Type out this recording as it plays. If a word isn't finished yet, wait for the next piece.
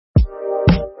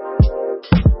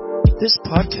This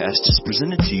podcast is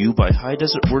presented to you by High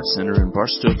Desert Word Center in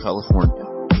Barstow, California.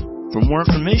 For more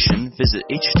information, visit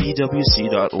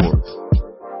hdwc.org.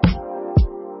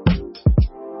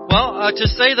 Well, to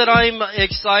say that I'm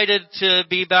excited to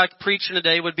be back preaching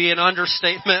today would be an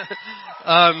understatement.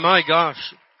 My gosh.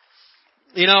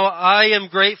 You know, I am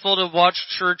grateful to watch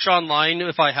church online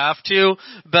if I have to,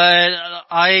 but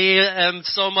I am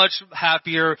so much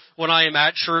happier when I am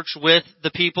at church with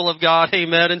the people of God.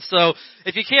 Amen. And so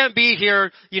if you can't be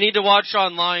here, you need to watch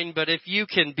online, but if you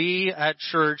can be at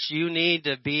church, you need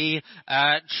to be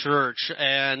at church.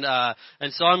 And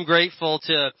so I'm grateful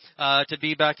to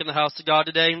be back in the house of God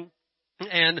today.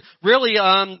 And really,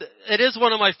 it is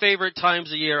one of my favorite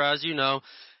times of year, as you know.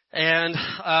 And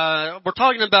we're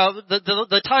talking about,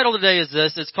 the title today is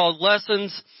this. It's called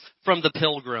Lessons from the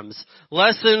Pilgrims.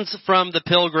 Lessons from the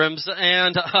Pilgrims.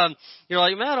 And you're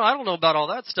like, man, I don't know about all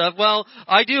that stuff. Well,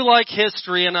 I do like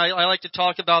history, and I like to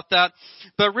talk about that.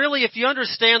 But really, if you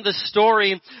understand the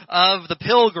story of the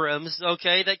Pilgrims,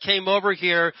 okay, that came over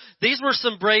here, these were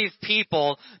some brave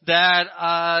people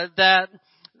that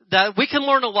we can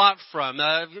learn a lot from.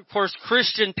 Of course,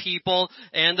 Christian people,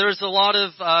 and there's a lot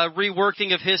of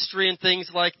reworking of history and things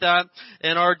like that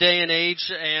in our day and age.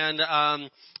 And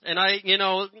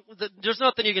there's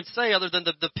nothing you can say other than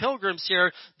the Pilgrims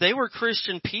here. They were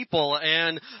Christian people,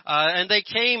 and they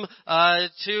came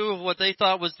to what they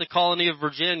thought was the colony of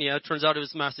Virginia. It turns out it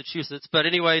was Massachusetts, but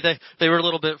anyway, they were a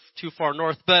little bit too far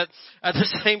north. But at the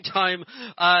same time,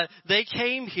 they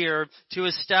came here to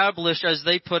establish, as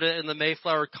they put it in the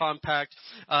Mayflower Compact,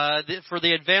 for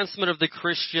the advancement of the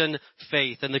Christian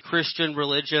faith and the Christian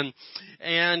religion.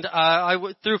 And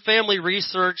through family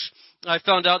research, I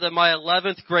found out that my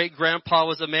 11th great-grandpa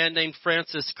was a man named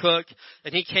Francis Cook,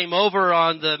 and he came over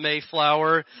on the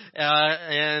Mayflower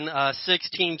in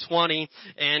 1620,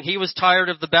 and he was tired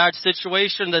of the bad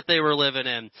situation that they were living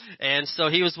in. And so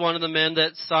he was one of the men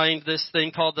that signed this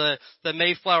thing called the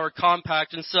Mayflower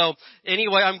Compact. And so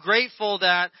anyway, I'm grateful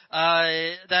that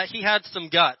he had some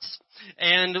guts.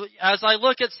 And as I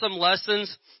look at some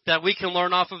lessons that we can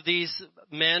learn off of these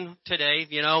men today,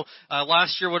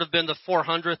 last year would have been the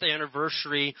 400th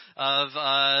anniversary of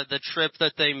the trip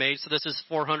that they made. So this is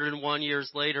 401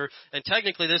 years later. And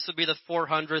technically this would be the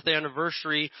 400th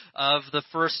anniversary of the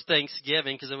first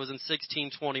Thanksgiving, because it was in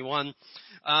 1621.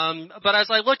 But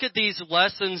as I look at these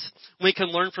lessons we can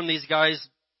learn from these guys,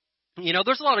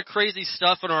 there's a lot of crazy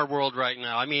stuff in our world right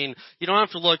now. I mean, you don't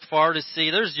have to look far to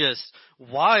see. There's just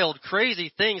wild,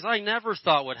 crazy things I never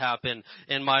thought would happen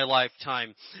in my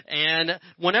lifetime. And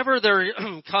whenever there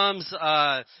comes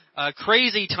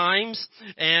crazy times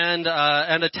and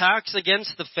attacks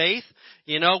against the faith,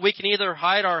 we can either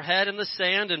hide our head in the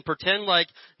sand and pretend like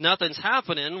nothing's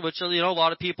happening, which a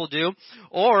lot of people do,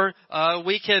 or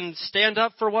we can stand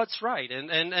up for what's right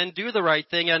and do the right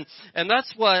thing. And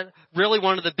that's what really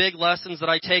one of the big lessons that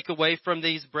I take away from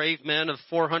these brave men of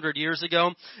 400 years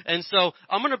ago. And so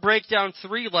I'm going to break down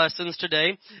 3 lessons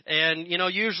today. And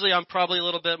usually I'm probably a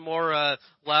little bit more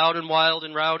loud and wild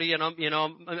and rowdy, and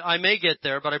I may get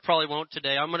there, but I probably won't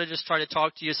today. I'm going to just try to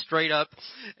talk to you straight up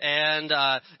and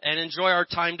enjoy our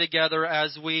time together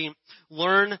as we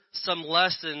learn some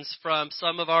lessons from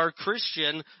some of our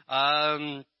Christian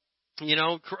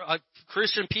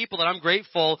Christian people that I'm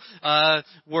grateful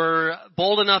were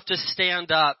bold enough to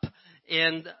stand up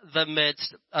in the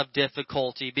midst of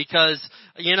difficulty. Because,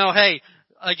 hey,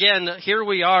 again, here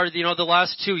we are, the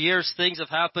last 2 years, things have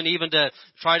happened even to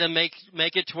try to make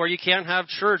it to where you can't have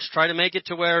church, try to make it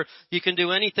to where you can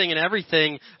do anything and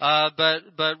everything,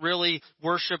 but really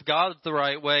worship God the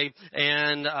right way.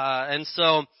 And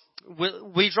so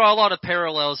we draw a lot of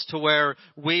parallels to where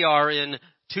we are in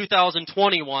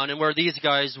 2021 and where these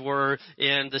guys were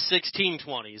in the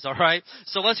 1620s, all right?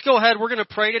 So let's go ahead. We're going to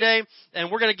pray today,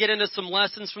 and we're going to get into some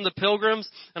lessons from the Pilgrims.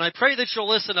 And I pray that you'll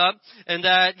listen up and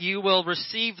that you will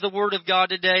receive the Word of God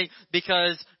today,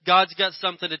 because God's got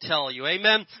something to tell you.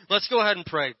 Amen? Let's go ahead and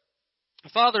pray.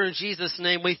 Father, in Jesus'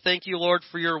 name, we thank you, Lord,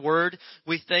 for your word.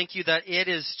 We thank you that it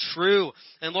is true.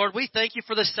 And Lord, we thank you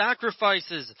for the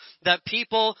sacrifices that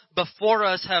people before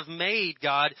us have made,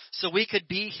 God, so we could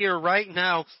be here right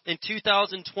now in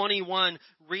 2021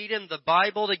 reading the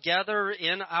Bible together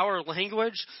in our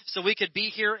language, so we could be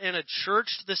here in a church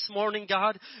this morning,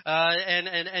 God,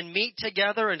 and meet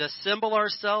together and assemble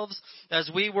ourselves as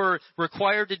we were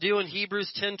required to do in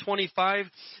Hebrews 10:25.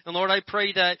 And Lord, I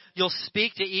pray that you'll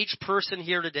speak to each person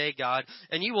here today, God,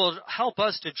 and you will help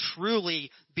us to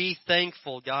truly be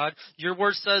thankful, God. Your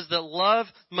word says that love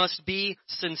must be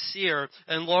sincere.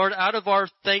 And Lord, out of our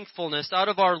thankfulness, out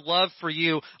of our love for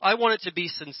you, I want it to be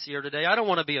sincere today. I don't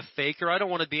want to be a faker. I don't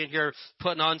want to be in here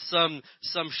putting on some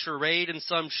charade and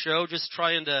some show, just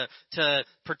trying to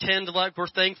pretend like we're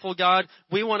thankful, God.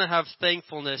 We want to have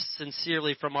thankfulness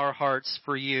sincerely from our hearts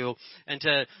for you, and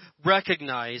to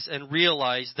recognize and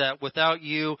realize that without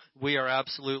you, we are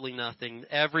absolutely nothing.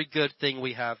 Every good thing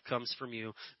we have comes from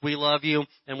you. We love you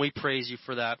and we praise you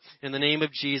for that. In the name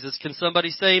of Jesus, can somebody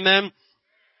say amen?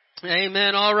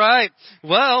 Amen. All right.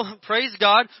 Well, praise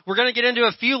God. We're going to get into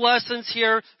a few lessons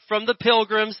here from the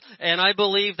Pilgrims, and I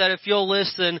believe that if you'll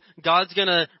listen, God's going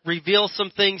to reveal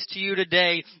some things to you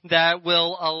today that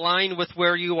will align with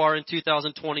where you are in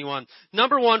 2021.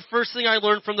 Number one, first thing I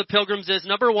learned from the Pilgrims is,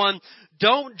 number one,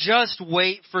 don't just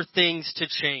wait for things to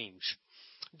change.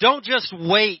 Don't just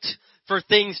wait for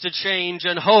things to change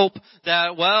and hope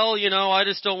that, well, I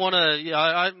just don't want to,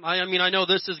 I know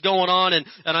this is going on and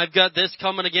I've got this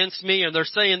coming against me and they're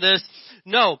saying this.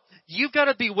 No, you've got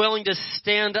to be willing to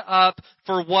stand up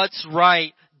for what's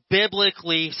right,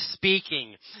 biblically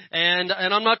speaking. And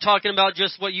I'm not talking about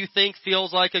just what you think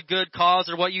feels like a good cause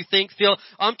or what you think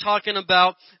I'm talking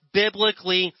about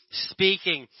biblically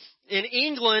speaking. In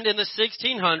England in the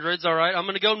 1600s, all right, I'm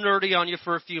going to go nerdy on you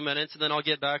for a few minutes and then I'll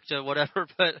get back to whatever,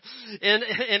 but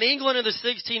in England in the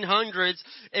 1600s,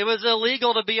 it was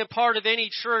illegal to be a part of any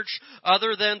church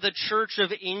other than the Church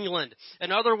of England.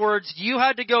 In other words, you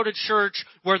had to go to church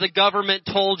where the government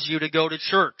told you to go to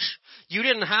church. You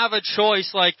didn't have a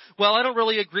choice like, well, I don't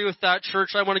really agree with that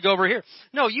church, I want to go over here.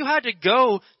 No, you had to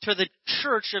go to the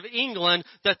Church of England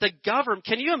that the government,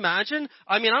 can you imagine?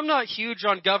 I'm not huge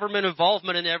on government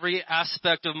involvement in every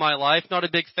aspect of my life, not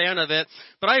a big fan of it,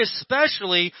 but I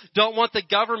especially don't want the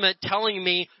government telling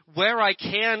me where I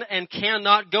can and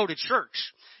cannot go to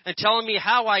church, and telling me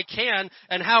how I can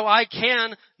and how I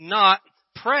can not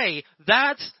pray.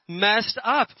 That's messed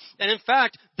up. And in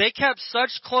fact, they kept such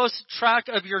close track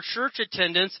of your church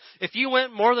attendance. If you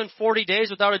went more than 40 days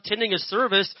without attending a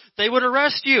service, they would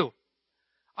arrest you.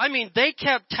 They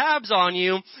kept tabs on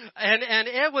you, and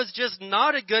it was just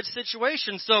not a good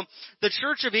situation. So the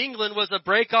Church of England was a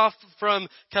break off from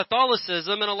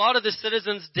Catholicism, and a lot of the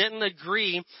citizens didn't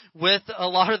agree with a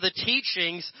lot of the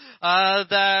teachings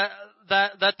that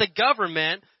the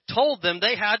government told them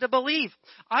they had to believe.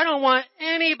 I don't want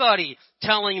anybody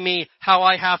telling me how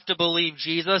I have to believe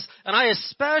Jesus, and I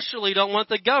especially don't want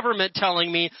the government telling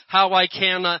me how I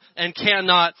can and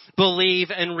cannot believe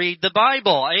and read the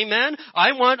Bible. Amen?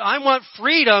 I want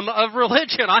freedom of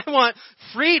religion. I want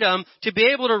freedom to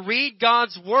be able to read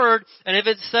God's Word, and if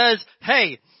it says,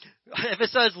 hey, if it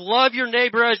says, love your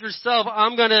neighbor as yourself,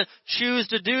 I'm going to choose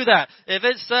to do that. If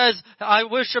it says, I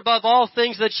wish above all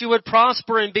things that you would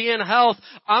prosper and be in health,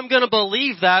 I'm going to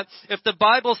believe that. If the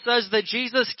Bible says that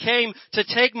Jesus came to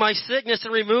take my sickness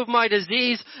and remove my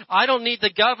disease, I don't need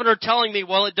the governor telling me,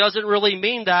 well, it doesn't really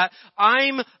mean that.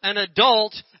 I'm an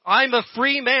adult. I'm a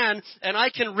free man, and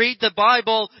I can read the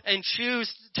Bible and choose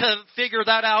to figure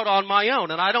that out on my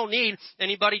own. And I don't need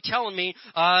anybody telling me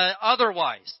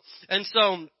otherwise. And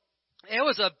so it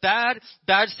was a bad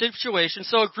situation.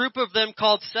 So a group of them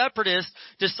called separatists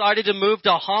decided to move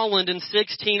to Holland in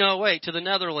 1608, to the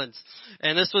Netherlands.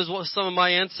 And this was some of my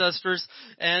ancestors.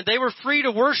 And they were free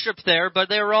to worship there, but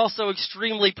they were also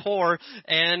extremely poor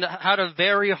and had a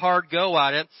very hard go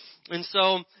at it. And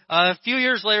so a few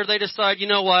years later, they decide, you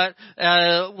know what,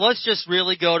 let's just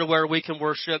really go to where we can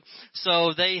worship.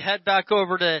 So they head back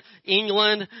over to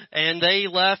England, and they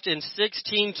left in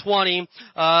 1620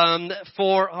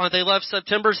 they left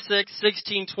September 6,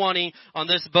 1620 on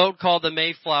this boat called the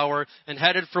Mayflower, and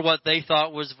headed for what they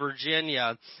thought was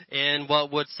Virginia and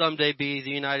what would someday be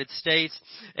the United States.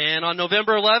 And on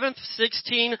November 11th,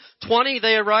 1620,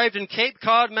 they arrived in Cape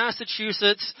Cod,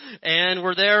 Massachusetts, and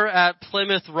were there at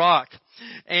Plymouth Rock.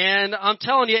 And I'm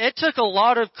telling you, it took a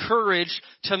lot of courage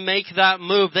to make that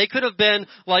move. They could have been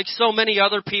like so many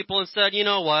other people and said, you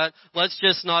know what, let's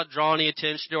just not draw any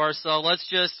attention to ourselves.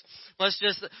 Let's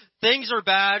just, things are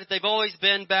bad. They've always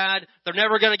been bad. They're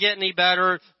never going to get any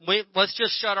better. Let's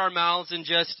just shut our mouths and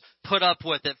just put up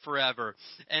with it forever.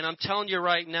 And I'm telling you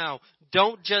right now,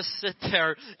 don't just sit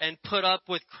there and put up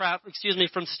with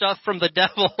from stuff from the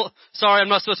devil. Sorry, I'm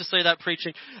not supposed to say that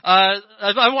preaching.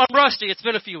 I'm rusty. It's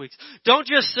been a few weeks. Don't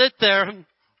just sit there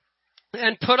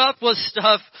and put up with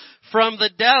stuff from the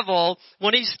devil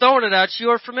when he's throwing it at you,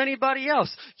 or from anybody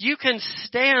else. You can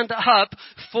stand up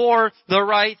for the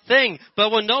right thing.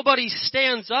 But when nobody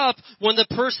stands up, when the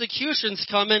persecution's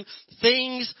coming,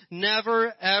 things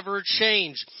never ever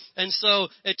change. And so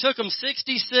it took them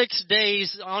 66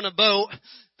 days on a boat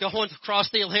going across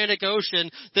the Atlantic Ocean.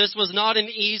 This was not an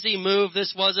easy move.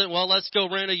 This wasn't, well, let's go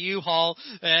rent a U-Haul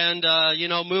and,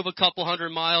 move a couple hundred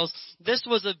miles. This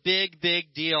was a big,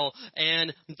 big deal.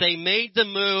 And they made the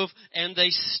move and they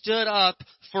stood up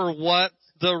for what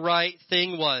the right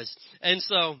thing was. And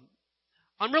so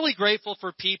I'm really grateful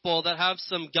for people that have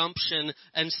some gumption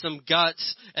and some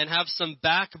guts and have some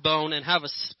backbone and have a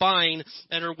spine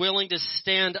and are willing to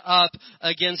stand up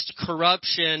against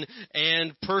corruption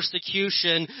and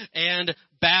persecution and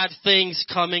bad things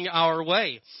coming our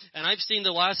way. And I've seen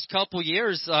the last couple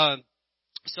years,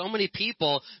 so many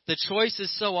people, the choice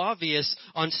is so obvious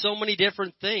on so many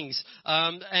different things,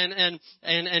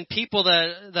 and people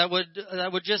that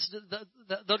would just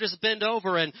they'll just bend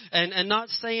over and not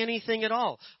say anything at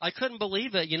all. I couldn't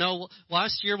believe it.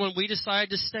 Last year when we decided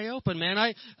to stay open,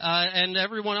 man, and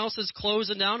everyone else is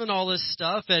closing down and all this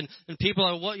stuff, and people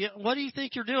are, what do you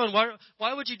think you're doing?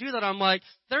 Why would you do that? I'm like,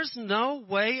 there's no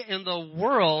way in the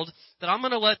world that I'm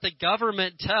going to let the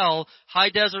government tell High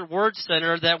Desert Word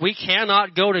Center that we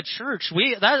cannot go to church.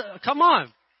 Come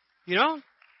on,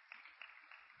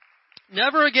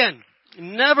 never again.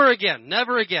 Never again.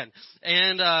 Never again.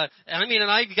 And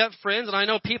I've got friends and I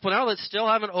know people now that still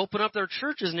haven't opened up their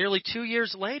churches nearly 2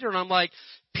 years later. And I'm like,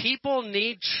 people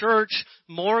need church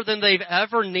more than they've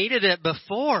ever needed it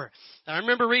before. I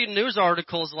remember reading news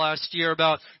articles last year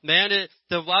about, the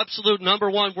absolute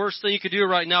number one worst thing you could do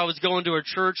right now is go into a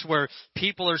church where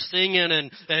people are singing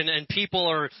and people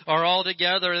are all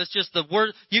together. It's just the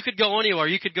word. You could go anywhere.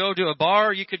 You could go to a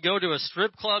bar. You could go to a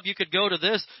strip club. You could go to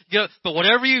this. But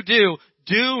whatever you do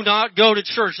not go to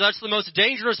church. That's the most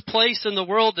dangerous place in the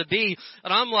world to be.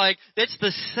 And I'm like, it's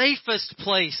the safest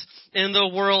place in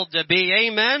the world to be.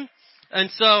 Amen?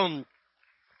 And so,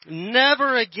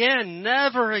 never again,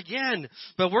 never again.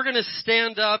 But we're going to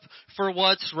stand up for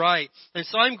what's right. And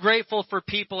so I'm grateful for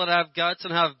people that have guts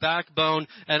and have backbone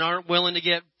and aren't willing to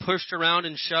get pushed around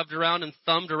and shoved around and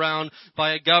thumbed around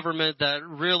by a government that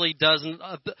really doesn't,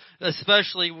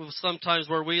 especially sometimes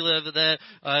where we live, that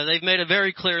they've made it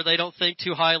very clear they don't think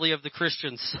too highly of the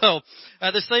Christians. So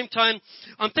at the same time,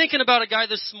 I'm thinking about a guy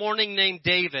this morning named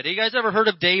David. You guys ever heard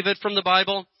of David from the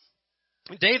Bible?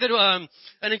 David, an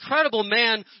incredible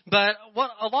man, but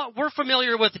we're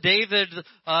familiar with David,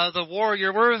 the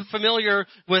warrior. We're familiar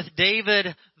with David,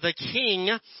 the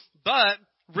king, but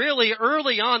really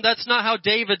early on, that's not how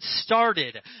David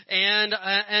started. And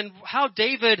how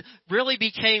David really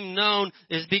became known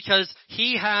is because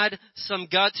he had some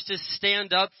guts to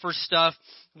stand up for stuff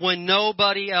when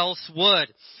nobody else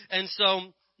would. And so,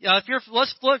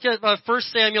 let's look at 1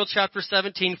 Samuel chapter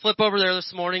 17. Flip over there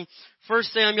this morning. 1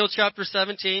 Samuel chapter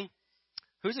 17.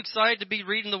 Who's excited to be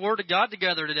reading the Word of God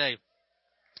together today?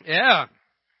 Yeah.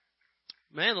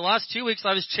 Man, the last 2 weeks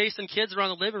I was chasing kids around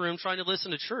the living room trying to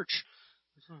listen to church.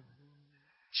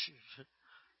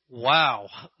 Wow.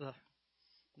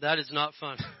 That is not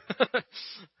fun.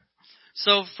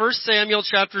 So 1 Samuel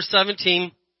chapter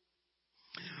 17.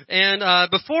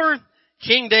 And before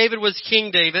King David was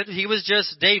King David, he was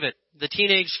just David, the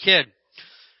teenage kid.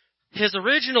 His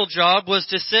original job was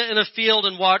to sit in a field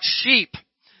and watch sheep.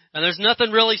 And there's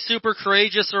nothing really super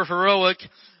courageous or heroic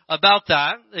about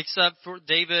that, except for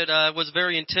David was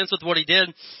very intense with what he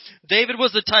did. David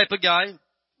was the type of guy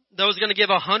that was going to give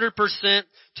 100%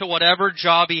 to whatever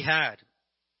job he had.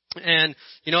 And,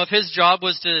 if his job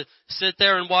was to sit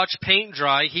there and watch paint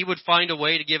dry, he would find a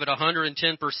way to give it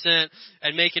 110%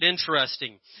 and make it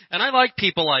interesting. And I like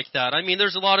people like that.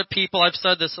 There's a lot of people, I've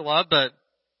said this a lot, but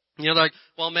like,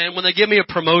 well, man, when they give me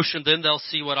a promotion, then they'll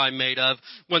see what I'm made of.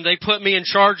 When they put me in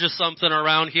charge of something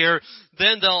around here,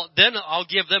 then I'll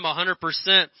give them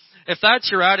 100%. If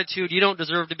that's your attitude, you don't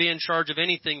deserve to be in charge of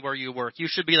anything where you work. You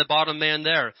should be the bottom man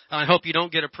there. And I hope you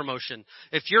don't get a promotion.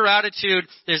 If your attitude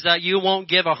is that you won't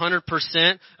give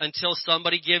 100% until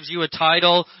somebody gives you a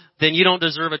title, then you don't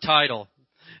deserve a title.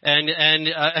 And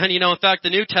in fact, the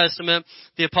New Testament,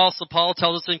 the Apostle Paul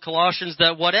tells us in Colossians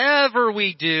that whatever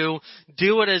we do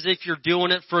it as if you're doing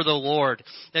it for the Lord.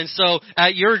 And so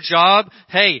at your job,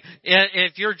 hey,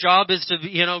 if your job is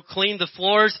to, clean the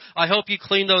floors, I hope you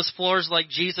clean those floors like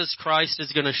Jesus Christ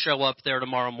is going to show up there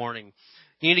tomorrow morning.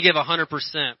 You need to give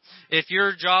 100%. If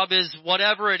your job is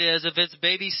whatever it is, if it's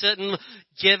babysitting,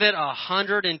 give it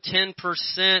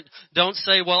 110%. Don't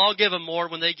say, well, I'll give them more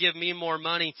when they give me more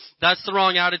money. That's the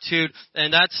wrong attitude,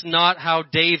 and that's not how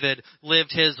David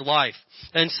lived his life.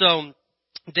 And so,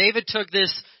 David took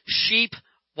this sheep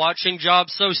watching job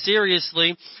so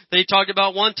seriously that he talked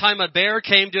about one time a bear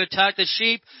came to attack the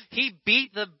sheep. He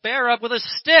beat the bear up with a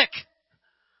stick.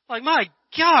 Like, my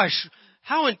gosh.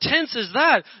 How intense is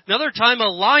that? Another time a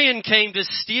lion came to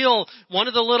steal one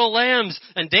of the little lambs,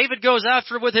 and David goes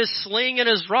after it with his sling and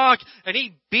his rock, and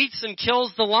he beats and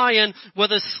kills the lion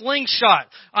with a slingshot.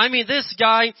 I mean, this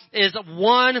guy is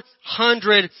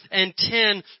 110%.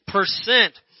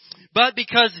 But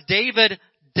because David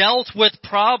dealt with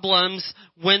problems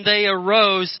when they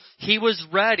arose, he was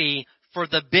ready for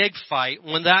the big fight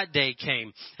when that day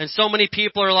came. And so many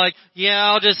people are like, yeah,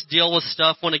 I'll just deal with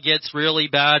stuff when it gets really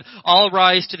bad. I'll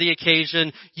rise to the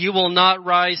occasion. You will not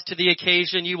rise to the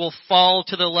occasion. You will fall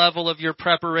to the level of your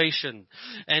preparation.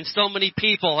 And so many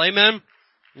people, amen?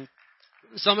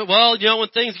 Well, when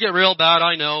things get real bad,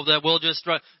 I know that we'll just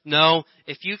no,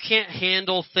 if you can't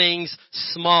handle things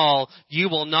small, you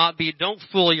will not be, don't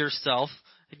fool yourself.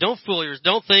 Don't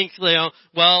think, well,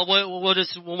 we'll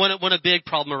just, when a big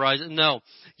problem arises. No.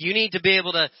 You need to be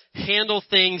able to handle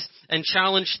things and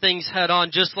challenge things head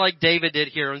on, just like David did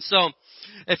here. And so,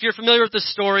 if you're familiar with the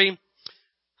story,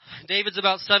 David's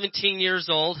about 17 years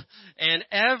old, and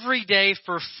every day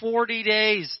for 40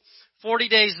 days,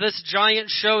 this giant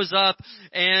shows up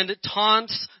and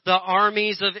taunts the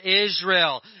armies of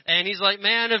Israel. And he's like,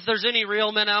 man, if there's any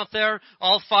real men out there,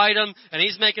 I'll fight them. And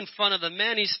he's making fun of the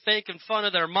men. He's making fun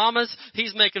of their mamas.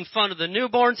 He's making fun of the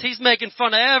newborns. He's making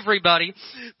fun of everybody.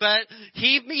 But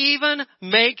he even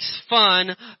makes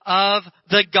fun of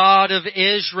the God of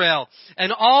Israel.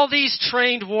 And all these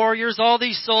trained warriors, all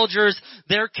these soldiers,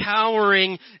 they're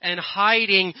cowering and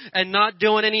hiding and not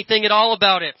doing anything at all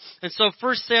about it. And so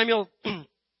 1 Samuel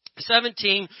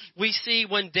 17, we see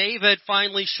when David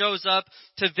finally shows up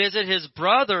to visit his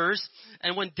brothers,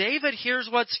 and when David hears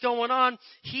what's going on,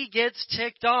 he gets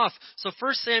ticked off. So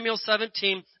 1 Samuel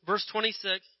 17, verse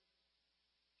 26,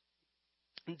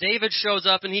 David shows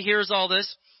up and he hears all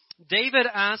this. David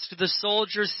asked the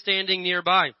soldiers standing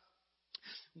nearby,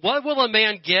 what will a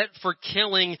man get for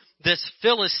killing this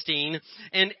Philistine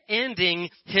and ending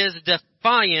his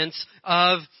defiance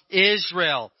of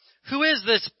Israel? Who is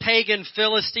this pagan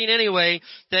Philistine anyway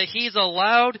that he's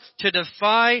allowed to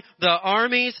defy the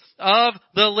armies of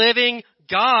the living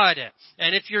God?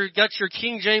 And if you've got your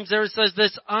King James there, it says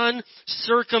this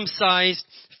uncircumcised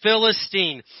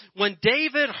Philistine. When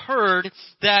David heard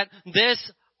that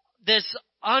this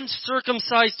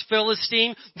uncircumcised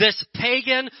Philistine, this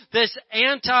pagan, this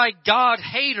anti-God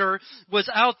hater was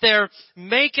out there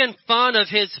making fun of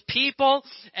his people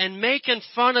and making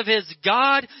fun of his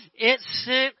God, it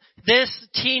sent this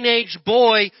teenage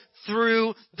boy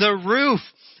through the roof.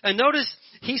 And notice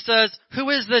he says,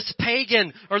 who is this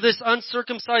pagan or this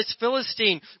uncircumcised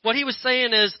Philistine? What he was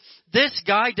saying is, this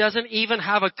guy doesn't even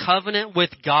have a covenant with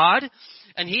God,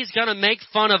 and he's going to make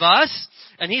fun of us,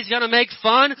 and he's going to make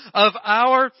fun of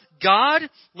our God.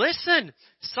 Listen,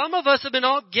 some of us have been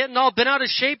been out of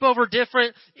shape over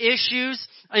different issues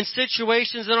and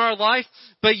situations in our life,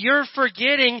 but you're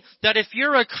forgetting that if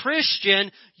you're a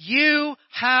Christian, you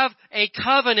have a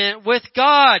covenant with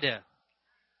God.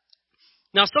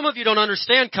 Now, some of you don't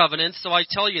understand covenants, so I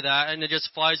tell you that, and it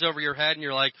just flies over your head, and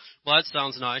you're like, well, that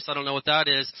sounds nice. I don't know what that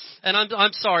is. And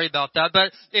I'm sorry about that.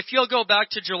 But if you'll go back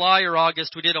to July or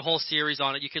August, we did a whole series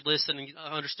on it. You could listen and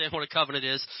understand what a covenant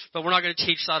is, but we're not going to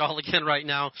teach that all again right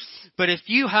now. But if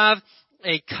you have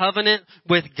a covenant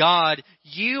with God,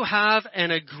 you have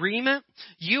an agreement,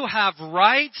 you have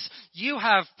rights, you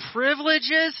have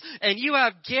privileges, and you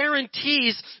have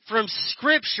guarantees from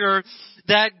Scripture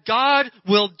that God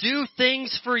will do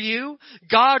things for you,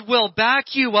 God will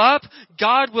back you up,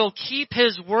 God will keep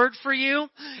His word for you,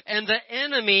 and the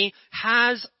enemy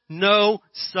has no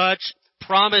such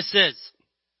promises.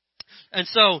 And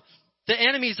so, the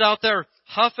enemy's out there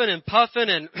huffing and puffing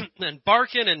and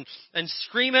barking and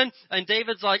screaming. And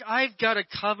David's like, I've got a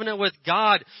covenant with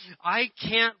God. I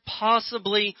can't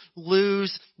possibly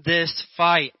lose this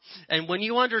fight. And when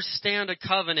you understand a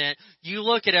covenant, you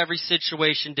look at every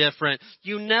situation different.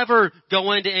 You never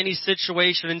go into any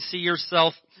situation and see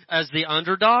yourself as the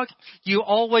underdog. You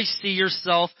always see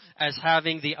yourself as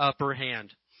having the upper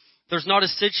hand. There's not a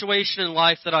situation in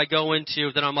life that I go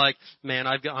into that I'm like, man,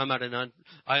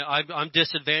 I'm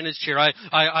disadvantaged here.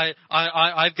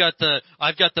 I've got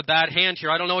the bad hand here.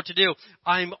 I don't know what to do.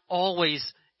 I'm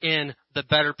always in the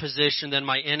better position than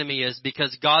my enemy is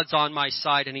because God's on my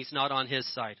side and He's not on his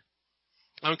side.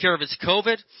 I don't care if it's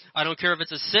COVID. I don't care if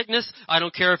it's a sickness. I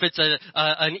don't care if it's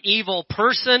an evil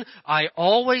person. I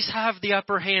always have the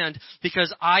upper hand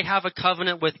because I have a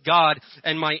covenant with God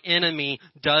and my enemy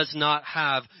does not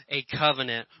have a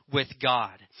covenant with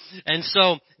God. And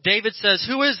so David says,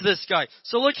 who is this guy?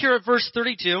 So look here at verse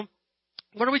 32.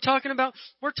 What are we talking about?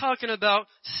 We're talking about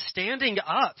standing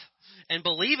up and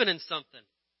believing in something.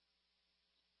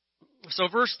 So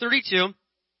verse 32.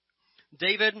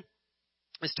 David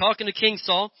is talking to King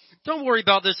Saul. Don't worry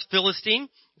about this Philistine.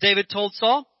 David told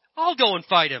Saul, I'll go and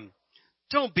fight him.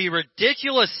 Don't be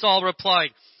ridiculous, Saul replied.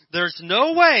 There's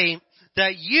no way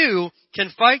that you can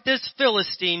fight this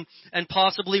Philistine and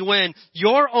possibly win.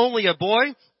 You're only a boy,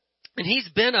 and he's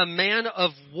been a man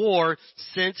of war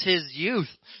since his youth.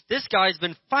 This guy's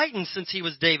been fighting since he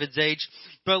was David's age.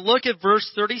 But look at verse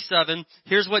 37.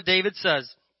 Here's what David says.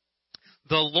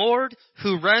 The Lord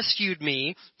who rescued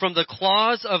me from the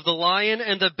claws of the lion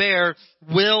and the bear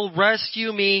will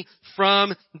rescue me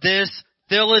from this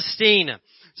Philistine.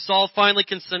 Saul finally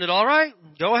consented. All right,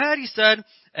 go ahead, he said,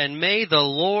 and may the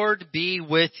Lord be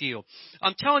with you.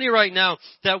 I'm telling you right now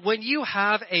that when you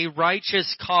have a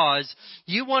righteous cause,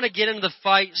 you want to get into the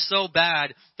fight so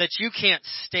bad that you can't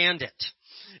stand it.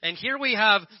 And here we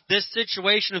have this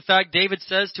situation. In fact, David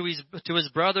says to his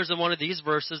brothers in one of these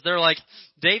verses, they're like,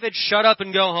 David, shut up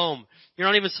and go home. You're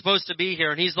not even supposed to be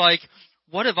here. And he's like,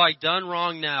 what have I done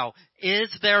wrong now?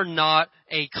 Is there not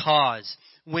a cause?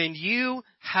 When you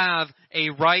have a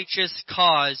righteous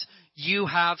cause, you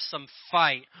have some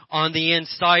fight on the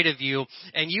inside of you,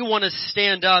 and you want to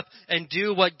stand up and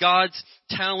do what God's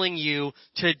telling you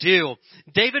to do.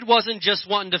 David wasn't just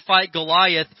wanting to fight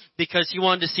Goliath because he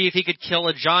wanted to see if he could kill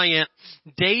a giant.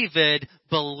 David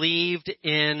believed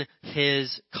in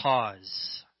his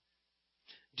cause.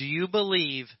 Do you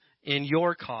believe in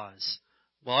your cause?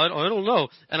 Well, I don't know.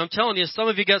 And I'm telling you, some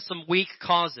of you got some weak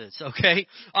causes, okay?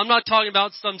 I'm not talking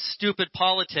about some stupid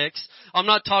politics. I'm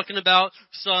not talking about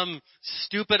some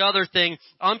stupid other thing.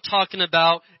 I'm talking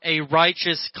about a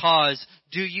righteous cause.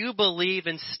 Do you believe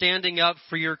in standing up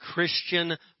for your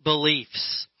Christian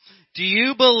beliefs? Do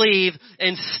you believe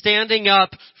in standing up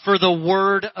for the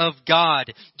Word of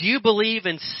God? Do you believe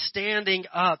in standing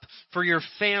up for your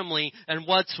family and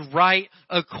what's right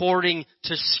according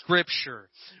to Scripture?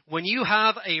 When you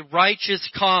have a righteous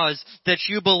cause that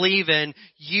you believe in,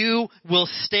 you will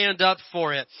stand up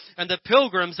for it. And the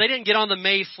Pilgrims, they didn't get on the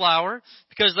Mayflower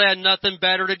because they had nothing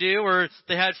better to do or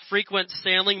they had frequent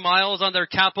sailing miles on their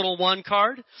Capital One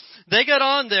card. They got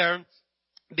on there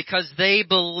because they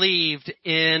believed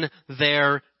in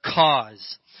their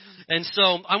cause. And so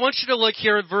I want you to look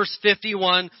here at verse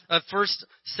 51 of 1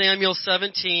 Samuel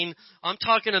 17. I'm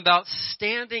talking about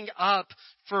standing up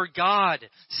for God,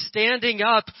 standing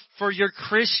up for your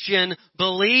Christian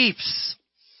beliefs.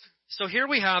 So here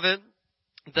we have it.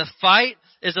 The fight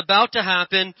is about to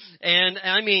happen, and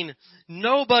I mean,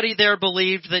 nobody there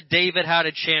believed that David had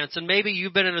a chance. And maybe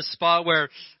you've been in a spot where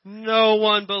no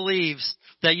one believes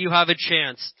that you have a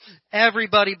chance.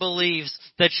 Everybody believes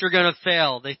that you're going to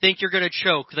fail. They think you're going to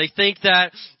choke. They think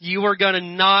that you are going to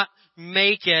not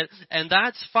make it, and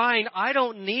that's fine. I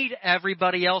don't need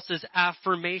everybody else's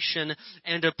affirmation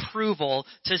and approval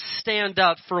to stand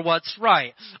up for what's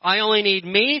right. I only need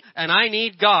me, and I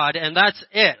need God, and that's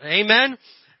it. Amen?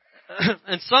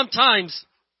 And sometimes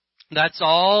that's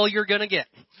all you're going to get.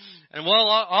 And well,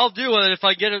 I'll do it if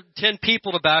I get 10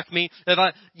 people to back me.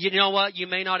 You know what? You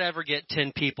may not ever get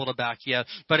 10 people to back you.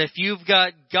 But if you've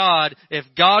got God, if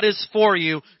God is for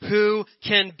you, who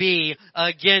can be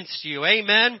against you?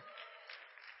 Amen?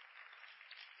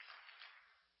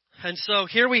 And so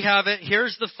here we have it.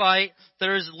 Here's the fight.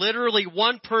 There's literally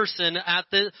one person out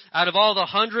of all the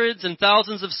hundreds and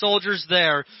thousands of soldiers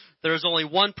there. There's only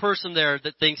one person there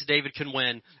that thinks David can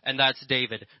win, and that's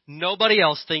David. Nobody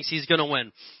else thinks he's going to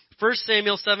win. 1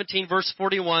 Samuel 17, verse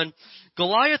 41,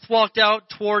 Goliath walked out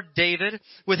toward David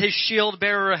with his shield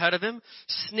bearer ahead of him,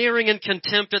 sneering in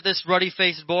contempt at this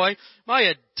ruddy-faced boy. Am I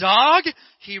a dog?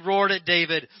 He roared at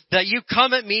David, that you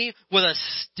come at me with a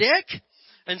stick?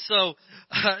 And so,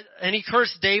 and he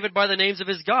cursed David by the names of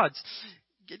his gods.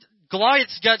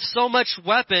 Goliath's got so much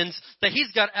weapons that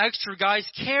he's got extra guys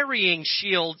carrying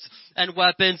shields and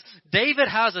weapons. David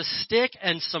has a stick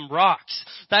and some rocks.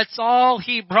 That's all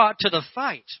he brought to the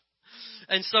fight.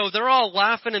 And so they're all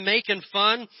laughing and making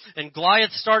fun, and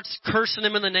Goliath starts cursing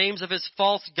him in the names of his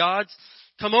false gods.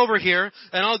 Come over here,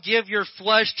 and I'll give your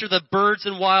flesh to the birds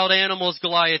and wild animals,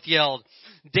 Goliath yelled.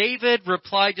 David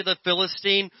replied to the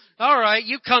Philistine, all right,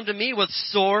 you come to me with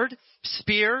sword,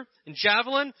 spear, and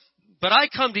javelin, but I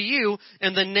come to you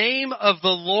in the name of the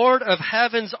Lord of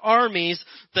heaven's armies,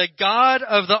 the God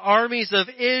of the armies of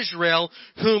Israel,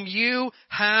 whom you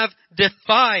have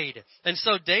defied. And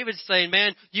so David's saying,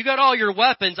 man, you got all your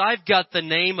weapons. I've got the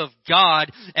name of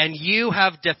God, and you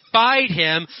have defied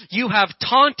him. You have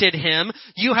taunted him.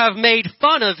 You have made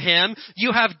fun of him.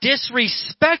 You have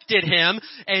disrespected him,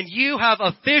 and you have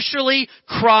officially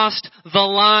crossed the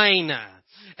line.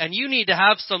 and you need to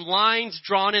have some lines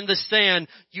drawn in the sand.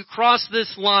 You cross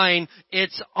this line,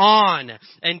 it's on.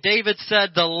 And David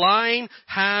said, the line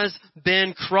has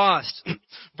been crossed.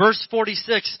 Verse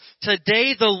 46,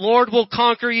 today the Lord will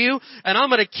conquer you, and I'm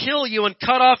going to kill you and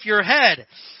cut off your head.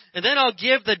 And then I'll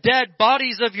give the dead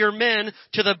bodies of your men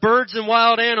to the birds and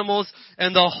wild animals,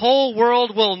 and the whole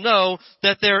world will know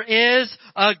that there is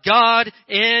a God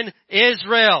in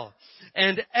Israel.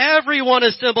 And everyone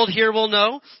assembled here will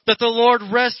know that the Lord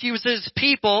rescues His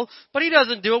people, but He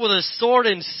doesn't do it with a sword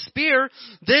and spear.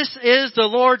 This is the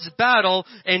Lord's battle,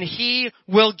 and He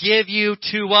will give you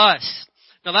to us.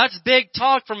 Now that's big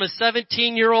talk from a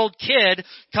 17-year-old kid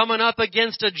coming up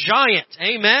against a giant.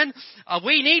 Amen?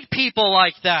 We need people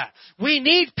like that. We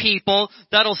need people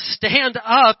that'll stand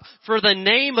up for the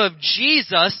name of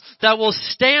Jesus, that will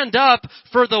stand up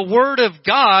for the Word of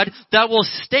God, that will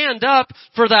stand up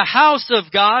for the house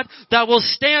of God, that will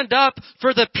stand up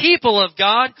for the people of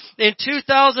God in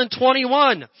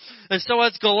 2021. And so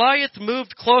as Goliath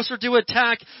moved closer to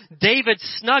attack, David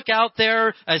snuck out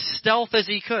there as stealth as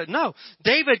he could. No,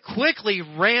 David quickly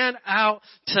ran out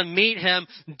to meet him.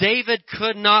 David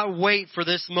could not wait for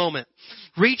this moment.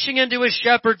 Reaching into his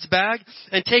shepherd's bag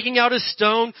and taking out a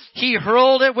stone, he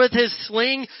hurled it with his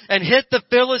sling and hit the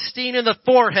Philistine in the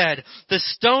forehead. The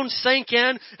stone sank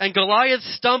in, and Goliath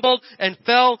stumbled and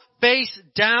fell face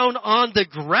down on the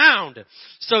ground.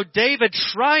 So David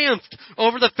triumphed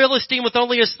over the Philistine with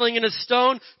only a sling and a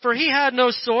stone, for he had no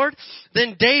sword.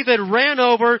 Then David ran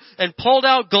over and pulled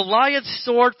out Goliath's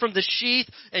sword from the sheath,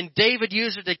 and David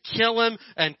used it to kill him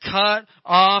and cut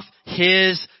off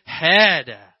his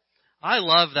head. I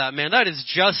love that, man. That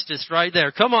is justice right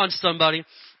there. Come on, somebody.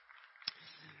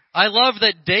 I love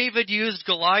that David used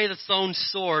Goliath's own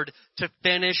sword to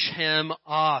finish him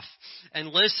off. And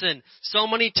listen, so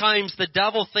many times the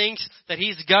devil thinks that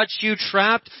he's got you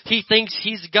trapped. He thinks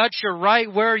he's got you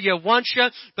right where you want you,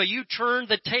 but you turn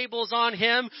the tables on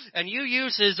him and you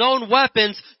use his own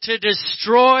weapons to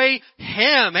destroy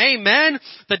him. Amen?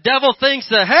 The devil thinks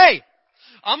that, hey,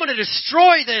 I'm going to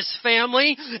destroy this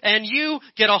family, and you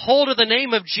get a hold of the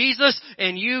name of Jesus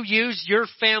and you use your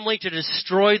family to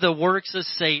destroy the works of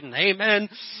Satan. Amen.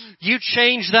 You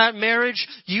change that marriage.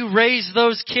 You raise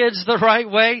those kids the right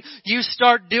way. You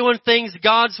start doing things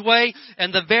God's way,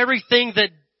 and the very thing that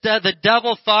the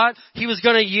devil thought he was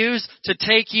going to use to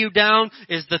take you down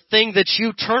is the thing that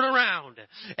you turn around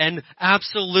and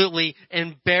absolutely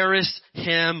embarrass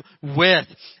him with.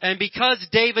 And because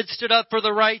David stood up for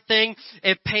the right thing,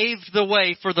 it paved the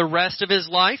way for the rest of his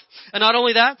life. And not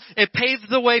only that, it paved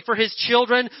the way for his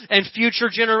children and future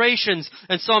generations.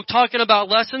 And so I'm talking about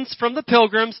lessons from the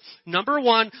Pilgrims. Number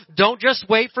 1, don't just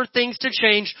wait for things to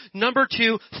change. Number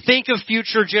 2, think of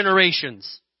future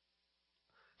generations.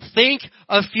 Think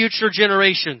of future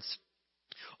generations.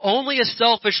 Only a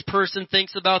selfish person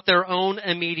thinks about their own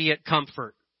immediate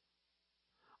comfort.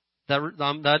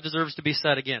 That deserves to be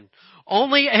said again.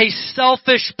 Only a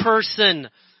selfish person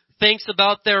thinks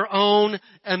about their own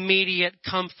immediate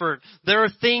comfort. There are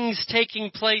things taking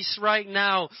place right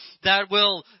now that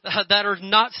are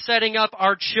not setting up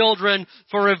our children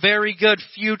for a very good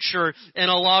future in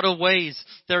a lot of ways.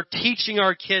 They're teaching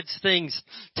our kids things,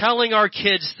 telling our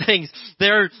kids things.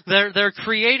 They're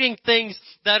creating things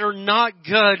that are not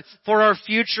good for our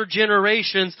future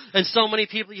generations. And so many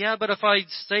people, yeah, but if I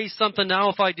say something now,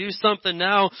 if I do something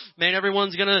now, man,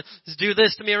 everyone's gonna do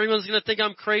this to me. Everyone's gonna think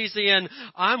I'm crazy, and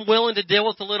I'm willing to deal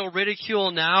with a little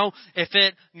ridicule now if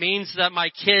it means that my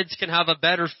kids can have a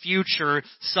better future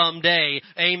someday.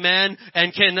 Amen?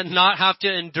 And can not have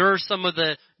to endure some of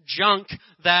the junk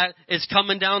that is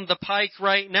coming down the pike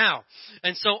right now.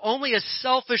 And so only a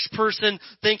selfish person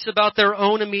thinks about their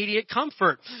own immediate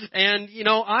comfort. And, you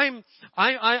know,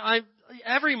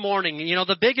 every morning, you know,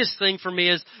 the biggest thing for me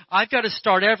is I've got to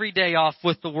start every day off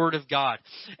with the Word of God.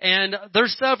 And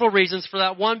there's several reasons for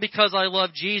that. 1, because I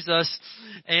love Jesus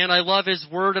and I love His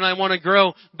Word and I want to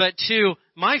grow. But 2,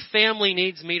 my family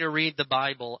needs me to read the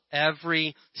Bible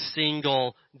every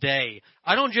single day.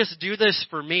 I don't just do this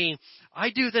for me. I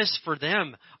do this for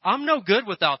them. I'm no good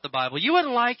without the Bible. You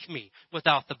wouldn't like me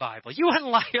without the Bible.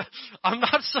 I'm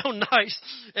not so nice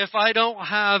if I don't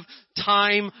have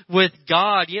time with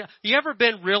God. You ever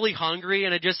been really hungry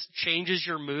and it just changes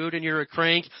your mood and you're a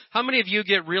crank? How many of you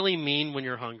get really mean when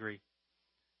you're hungry?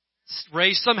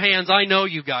 Raise some hands. I know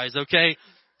you guys, okay?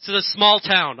 To the small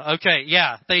town. Okay,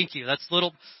 yeah, thank you. That's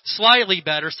slightly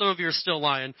better. Some of you are still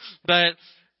lying. But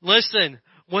listen,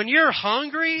 when you're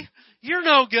hungry, you're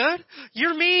no good.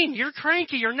 You're mean. You're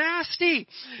cranky. You're nasty.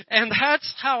 And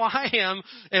that's how I am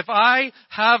if I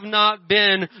have not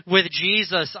been with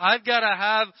Jesus. I've got to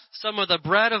have some of the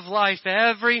bread of life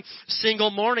every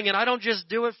single morning. And I don't just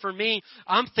do it for me.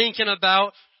 I'm thinking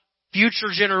about future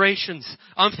generations.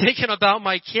 I'm thinking about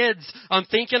my kids. I'm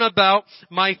thinking about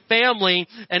my family.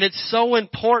 And it's so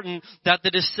important that the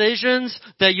decisions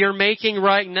that you're making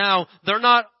right now, they're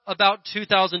not about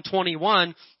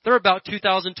 2021. They're about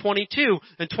 2022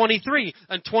 and 23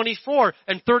 and 24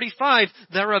 and 35.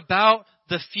 They're about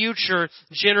the future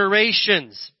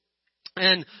generations.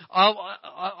 And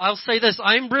I'll say this,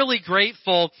 I'm really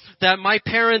grateful that my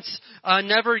parents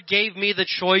never gave me the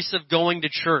choice of going to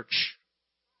church.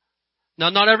 Now,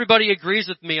 not everybody agrees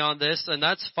with me on this, and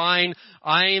that's fine.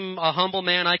 I'm a humble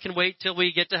man. I can wait till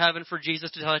we get to heaven for Jesus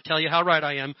to tell you how right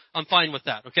I am. I'm fine with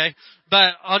that, okay?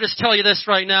 But I'll just tell you this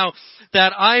right now,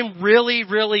 that I'm really,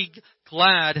 really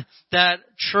glad that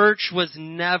church was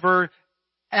never,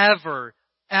 ever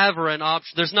an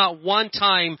option. There's not one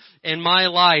time in my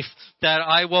life that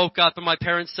I woke up and my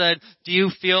parents said, "Do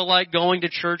you feel like going to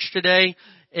church today?"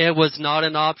 It was not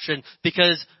an option,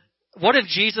 because what if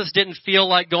Jesus didn't feel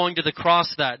like going to the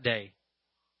cross that day?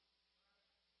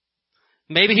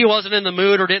 Maybe he wasn't in the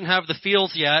mood or didn't have the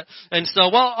feels yet. And so,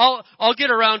 well, I'll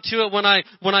get around to it when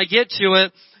I get to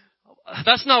it.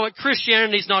 That's not what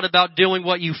Christianity is not about, doing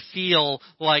what you feel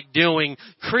like doing.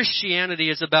 Christianity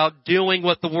is about doing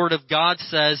what the Word of God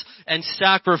says and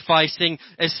sacrificing,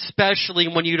 especially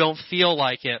when you don't feel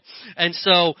like it. And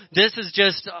so this is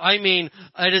just,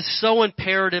 it is so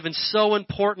imperative and so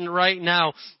important right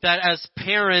now that as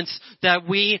parents that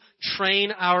we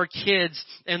train our kids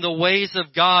in the ways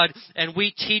of God, and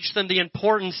we teach them the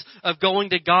importance of going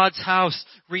to God's house,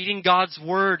 reading God's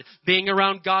Word, being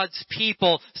around God's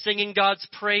people, singing God's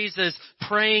praises,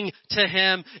 praying to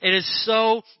Him. It is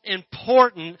so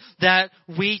important that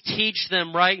we teach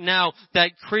them right now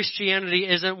that Christianity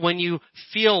isn't when you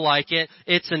feel like it.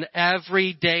 It's an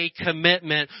everyday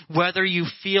commitment, whether you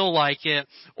feel like it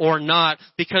or not,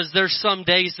 because there's some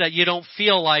days that you don't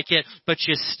feel like it, but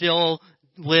you still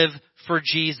live for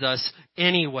Jesus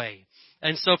anyway.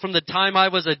 And so from the time I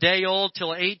was a day old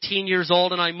till 18 years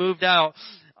old and I moved out,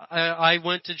 I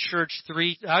went to church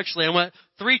I went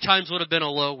 3 times. Would have been a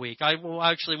low week.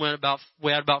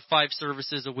 We had about 5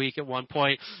 services a week at one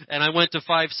point, and I went to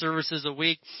 5 services a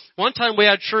week. One time we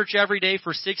had church every day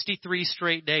for 63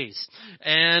 straight days.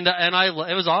 And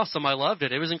it was awesome. I loved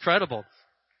it. It was incredible.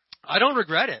 I don't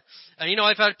regret it. And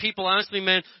I've had people ask me,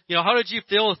 man, how did you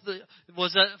feel?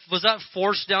 Was that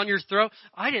forced down your throat?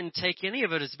 I didn't take any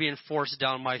of it as being forced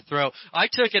down my throat. I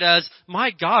took it as, my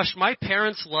gosh, my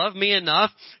parents love me enough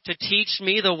to teach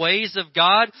me the ways of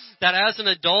God, that as an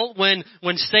adult, when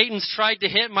Satan's tried to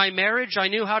hit my marriage, I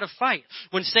knew how to fight.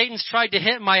 When Satan's tried to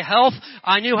hit my health,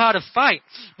 I knew how to fight.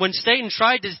 When Satan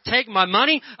tried to take my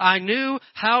money, I knew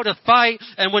how to fight.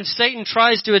 And when Satan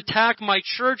tries to attack my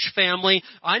church family,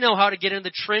 I know how to get in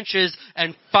the trenches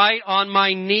and fight on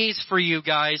my knees for you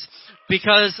guys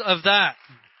because of that.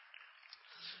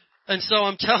 And so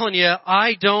I'm telling you,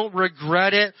 I don't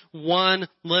regret it one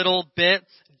little bit.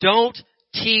 Don't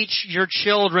teach your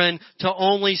children to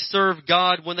only serve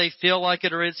God when they feel like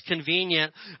it or it's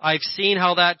convenient. I've seen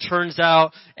how that turns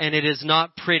out, and it is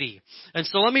not pretty. And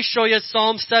so let me show you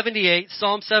Psalm 78.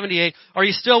 Psalm 78. Are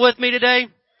you still with me today?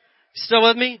 Still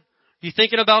with me? You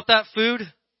thinking about that food?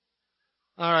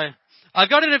 All right. I've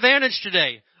got an advantage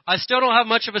today. I still don't have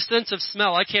much of a sense of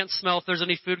smell. I can't smell if there's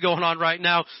any food going on right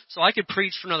now, so I could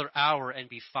preach for another hour and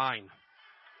be fine.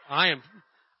 I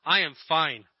am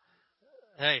fine.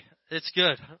 Hey, it's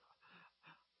good.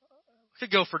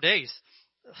 Could go for days.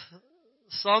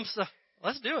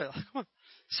 Let's do it. Come on.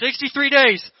 63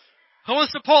 days. Who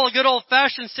wants to pull a good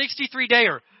old-fashioned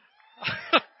 63-dayer?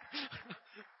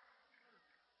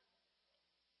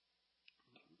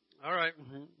 All right.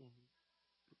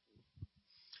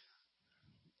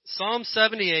 Psalm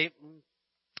 78,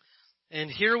 and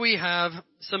here we have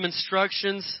some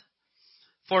instructions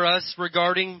for us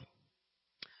regarding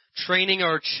training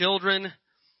our children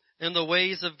in the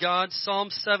ways of God. Psalm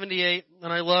 78,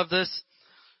 and I love this.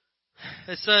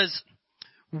 It says,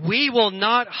 "We will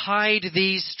not hide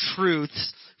these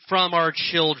truths from our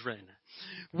children.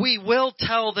 We will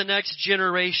tell the next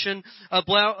generation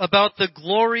about the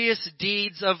glorious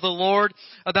deeds of the Lord,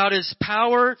 about His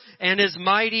power and His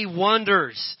mighty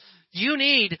wonders." You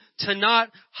need to not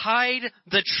hide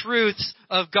the truths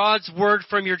of God's Word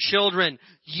from your children.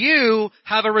 You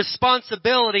have a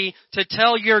responsibility to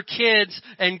tell your kids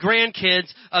and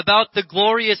grandkids about the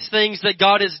glorious things that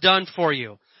God has done for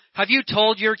you. Have you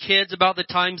told your kids about the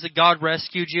times that God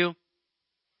rescued you?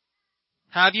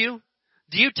 Have you?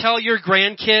 Do you tell your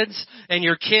grandkids and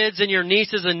your kids and your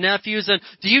nieces and nephews, and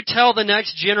do you tell the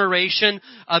next generation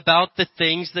about the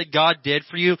things that God did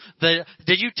for you?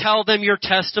 Did you tell them your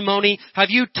testimony?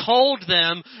 Have you told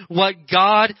them what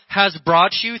God has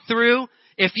brought you through?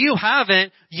 If you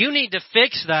haven't, you need to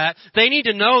fix that. They need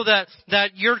to know that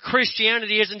your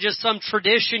Christianity isn't just some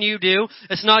tradition you do.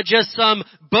 It's not just some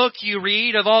book you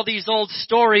read of all these old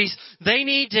stories. They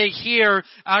need to hear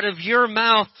out of your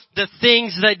mouth the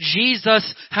things that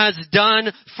Jesus has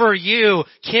done for you.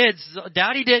 Kids,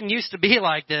 Daddy didn't used to be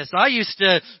like this. I used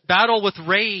to battle with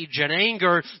rage and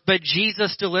anger, but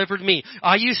Jesus delivered me.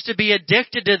 I used to be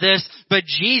addicted to this, but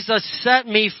Jesus set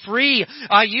me free.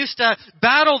 I used to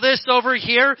battle this over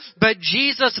here, but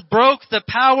Jesus broke the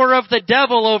power of the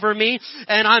devil over me,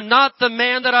 and I'm not the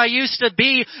man that I used to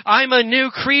be. I'm a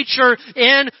new creature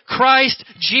in Christ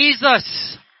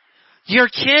Jesus. Your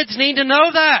kids need to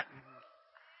know that.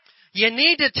 You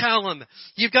need to tell them.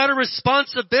 You've got a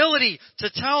responsibility to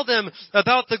tell them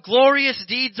about the glorious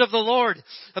deeds of the Lord,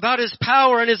 about His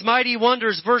power and His mighty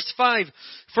wonders. Verse 5,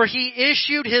 for He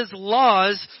issued His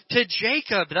laws to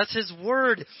Jacob. That's His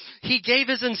word. He gave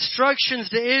His instructions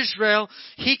to Israel.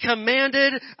 He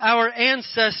commanded our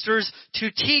ancestors to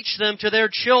teach them to their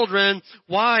children.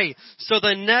 Why? So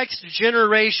the next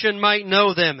generation might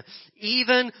know them,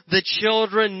 even the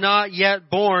children not yet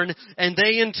born, and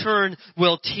they in turn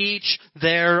will teach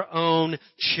their own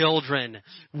children.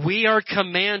 We are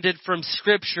commanded from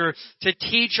Scripture to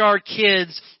teach our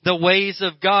kids the ways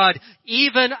of God,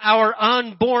 even our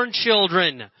unborn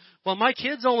children. Well, my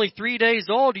kid's only 3 days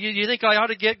old. You think I ought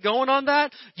to get going on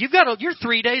that? You're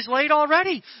 3 days late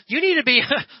already. You need to be,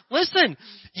 listen,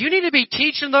 you need to be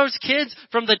teaching those kids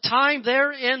from the time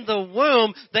they're in the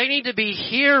womb. They need to be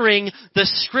hearing the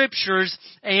Scriptures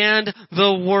and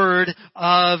the Word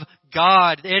of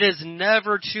God. It is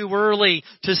never too early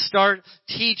to start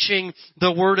teaching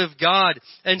the Word of God.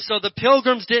 And so the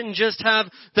Pilgrims didn't just have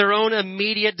their own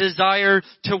immediate desire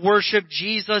to worship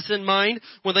Jesus in mind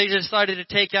when they decided to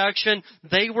take action.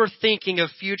 They were thinking of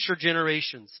future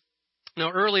generations.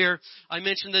 Now earlier, I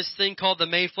mentioned this thing called the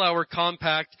Mayflower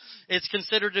Compact. It's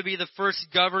considered to be the first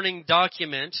governing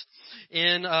document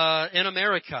in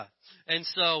America. And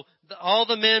so all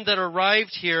the men that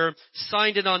arrived here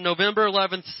signed it on November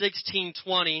 11th,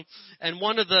 1620. And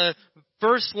one of the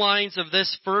first lines of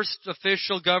this first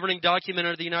official governing document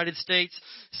of the United States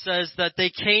says that they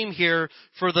came here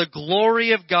for the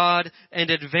glory of God and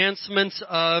advancements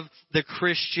of the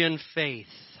Christian faith.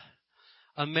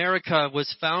 America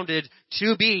was founded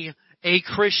to be a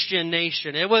Christian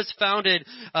nation. It was founded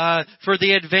for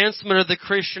the advancement of the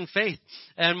Christian faith.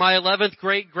 And my 11th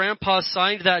great-grandpa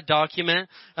signed that document,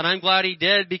 and I'm glad he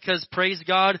did because, praise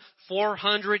God,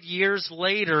 400 years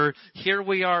later, here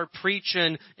we are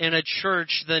preaching in a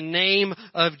church the name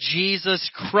of Jesus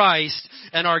Christ,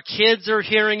 and our kids are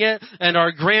hearing it, and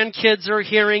our grandkids are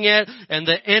hearing it, and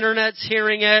the internet's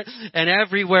hearing it, and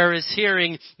everywhere is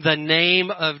hearing the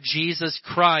name of Jesus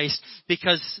Christ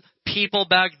because people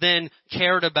back then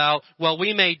cared about, well,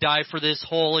 we may die for this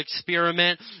whole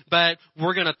experiment, but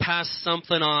we're going to pass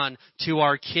something on to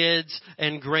our kids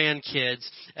and grandkids.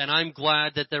 And I'm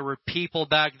glad that there were people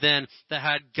back then that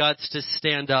had guts to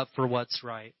stand up for what's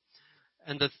right.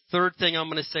 And the third thing I'm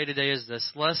going to say today is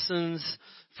this. Lessons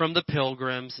from the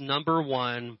Pilgrims. Number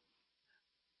 1,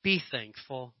 be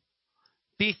thankful.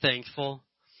 Be thankful.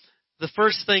 The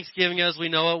first Thanksgiving, as we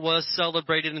know it, was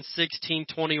celebrated in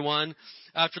 1621.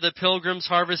 After the Pilgrims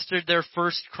harvested their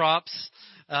first crops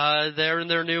there in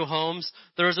their new homes,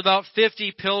 there was about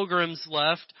 50 Pilgrims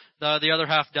left. The other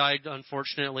half died,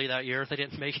 unfortunately, that year. They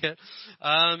didn't make it.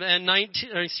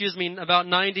 And about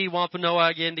 90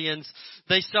 Wampanoag Indians.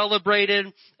 They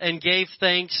celebrated and gave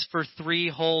thanks for 3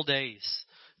 whole days.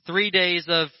 3 days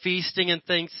of feasting and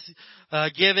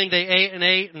thanksgiving. They ate and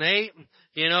ate and ate.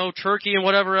 Turkey and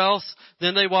whatever else.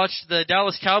 Then they watched the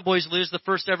Dallas Cowboys lose the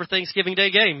first ever Thanksgiving Day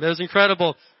game. It was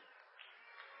incredible.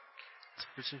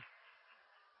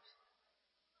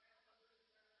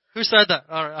 Who said that?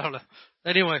 I don't know.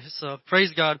 Anyway, so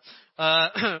praise God.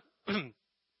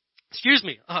 Excuse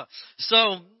me.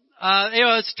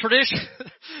 It's tradition.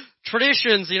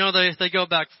 Traditions, they go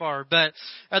back far. But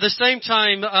at the same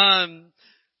time,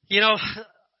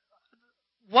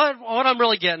 what I'm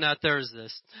really getting at there is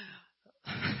this.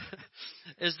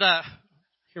 Is that,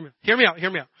 hear me out.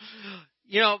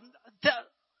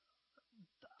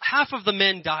 Half of the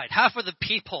men died. Half of the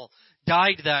people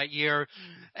died that year.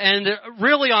 And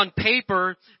really on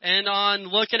paper and on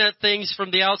looking at things from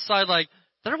the outside, like,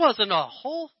 there wasn't a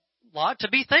whole lot to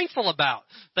be thankful about.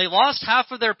 They lost half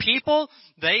of their people.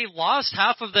 They lost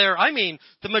half of the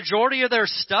majority of their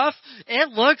stuff. It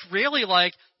looked really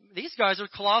like these guys are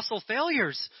colossal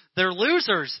failures. They're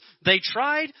losers. They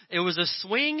tried. It was a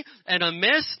swing and a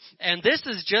miss. And this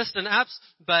is just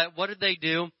but what did they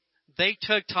do? They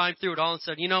took time through it all and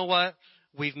said, you know what?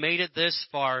 We've made it this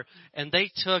far. And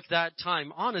they took that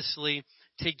time, honestly,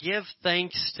 to give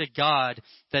thanks to God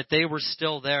that they were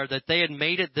still there, that they had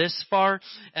made it this far.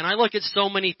 And I look at so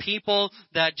many people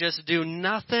that just do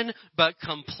nothing but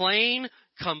complain,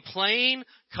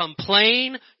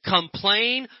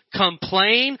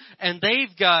 and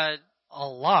they've got a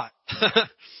lot.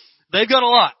 They've got a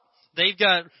lot. They've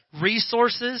got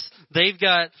resources. They've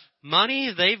got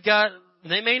money.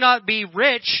 They may not be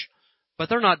rich, but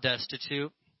they're not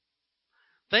destitute.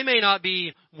 They may not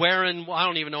be wearing, I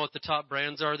don't even know what the top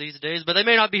brands are these days, but they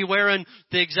may not be wearing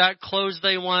the exact clothes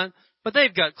they want, but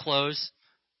they've got clothes.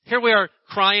 Here we are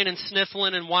crying and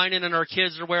sniffling and whining, and our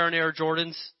kids are wearing Air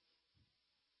Jordans.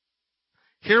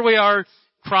 Here we are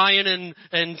crying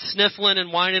and sniffling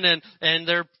and whining, and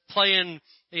they're playing,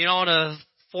 on a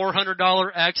 $400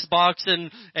 Xbox,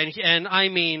 and I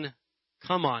mean,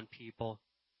 come on, people.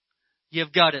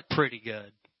 You've got it pretty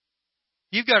good.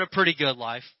 You've got a pretty good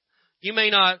life. You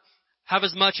may not have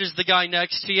as much as the guy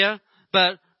next to you,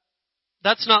 but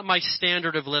that's not my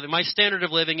standard of living. My standard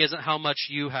of living isn't how much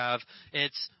you have.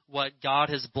 It's what God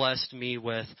has blessed me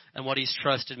with and what He's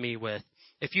trusted me with.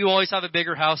 If you always have a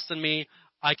bigger house than me,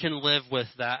 I can live with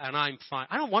that, and I'm fine.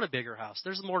 I don't want a bigger house.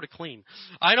 There's more to clean.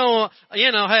 I don't,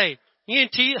 hey,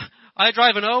 I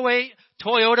drive an '08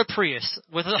 Toyota Prius.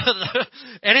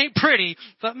 It ain't pretty,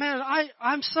 but man,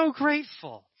 I'm so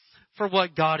grateful for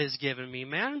what God has given me,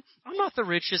 man. I'm not the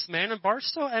richest man in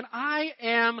Barstow, and I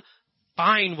am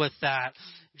fine with that.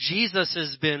 Jesus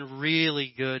has been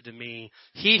really good to me.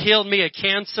 He healed me of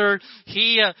cancer.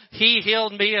 He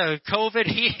healed me of COVID.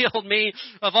 He healed me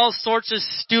of all sorts of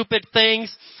stupid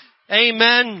things.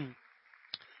 Amen.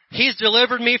 He's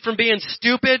delivered me from being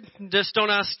stupid. Just don't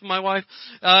ask my wife.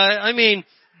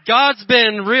 God's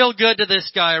been real good to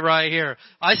this guy right here.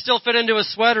 I still fit into a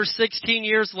sweater 16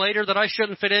 years later that I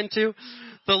shouldn't fit into.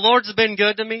 The Lord's been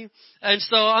good to me. And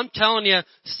so I'm telling you,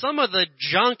 some of the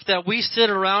junk that we sit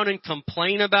around and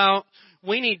complain about,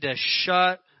 we need to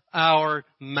shut our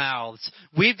mouths.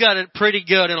 We've got it pretty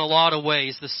good in a lot of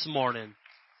ways this morning.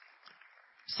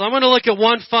 So I'm going to look at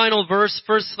one final verse,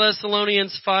 1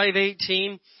 Thessalonians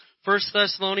 5:18. 1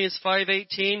 Thessalonians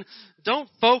 5:18. Don't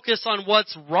focus on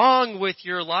what's wrong with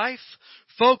your life.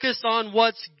 Focus on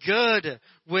what's good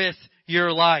with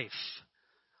your life.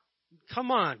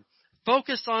 Come on.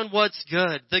 Focus on what's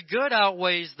good. The good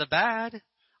outweighs the bad.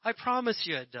 I promise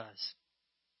you it does.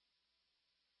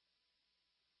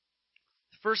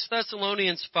 1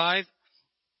 Thessalonians 5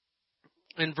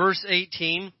 and verse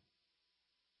 18.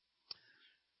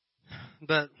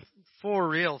 But for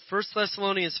real, 1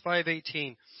 Thessalonians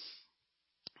 5:18.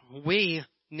 We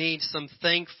need some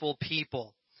thankful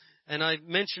people. And I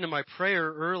mentioned in my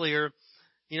prayer earlier,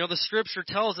 the scripture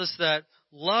tells us that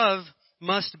love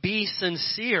must be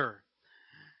sincere.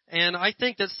 And I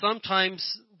think that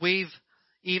sometimes we've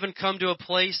even come to a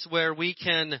place where we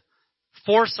can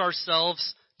force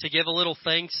ourselves to give a little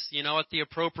thanks, at the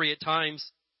appropriate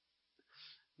times.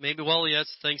 Maybe,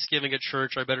 it's Thanksgiving at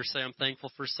church. I better say I'm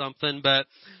thankful for something. But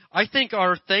I think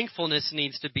our thankfulness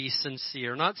needs to be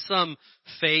sincere, not some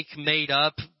fake,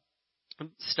 made-up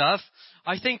stuff.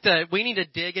 I think that we need to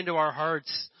dig into our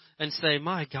hearts and say,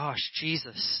 my gosh,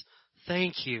 Jesus,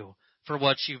 thank you for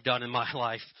what you've done in my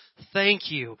life.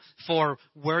 Thank you for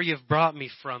where you've brought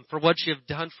me from, for what you've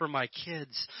done for my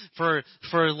kids, for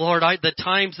Lord, the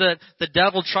times that the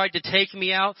devil tried to take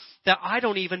me out that I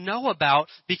don't even know about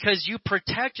because you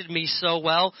protected me so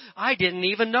well, I didn't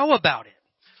even know about it.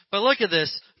 But look at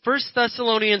this. 1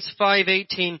 Thessalonians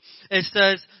 5:18, it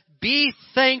says, be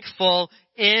thankful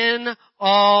in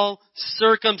all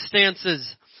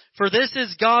circumstances. For this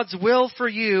is God's will for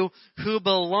you who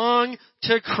belong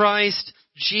to Christ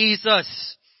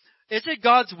Jesus. Is it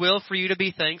God's will for you to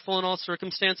be thankful in all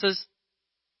circumstances?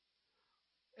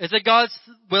 Is it God's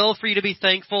will for you to be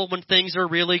thankful when things are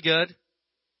really good?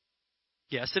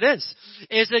 Yes, it is.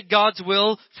 Is it God's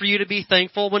will for you to be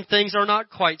thankful when things are not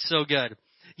quite so good?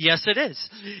 Yes, it is.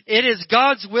 It is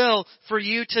God's will for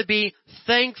you to be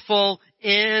thankful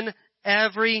in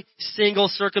every single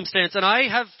circumstance. And I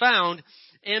have found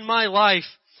in my life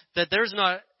that there's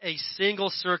not a single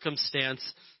circumstance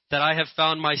that I have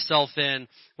found myself in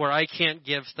where I can't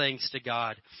give thanks to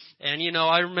God. And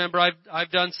I remember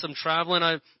I've done some traveling.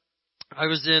 I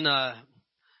was in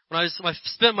I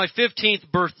spent my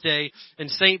 15th birthday in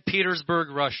St. Petersburg,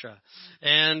 Russia.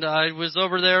 And I was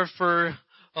over there for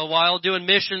a while doing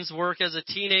missions work as a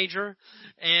teenager.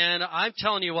 And I'm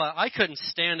telling you what, I couldn't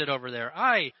stand it over there.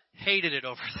 I hated it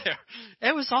over there.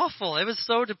 It was awful. It was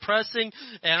so depressing.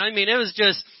 And I mean, it was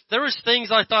just, there was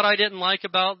things I thought I didn't like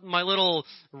about my little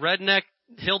redneck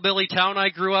hillbilly town I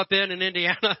grew up in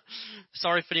Indiana.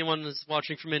 Sorry if anyone is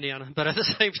watching from Indiana, but at the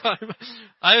same time,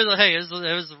 I was like, hey, it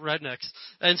was rednecks.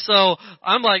 And so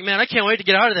I'm like, man, I can't wait to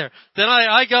get out of there. Then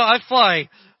I fly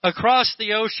across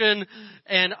the ocean,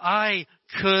 and I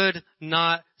could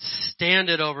not stand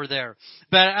it over there.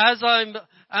 But as I'm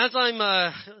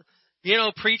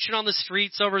preaching on the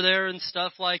streets over there and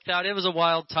stuff like that, it was a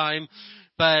wild time.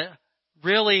 But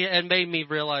really, it made me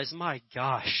realize, my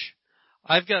gosh,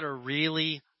 I've got a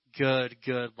really good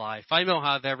life. I don't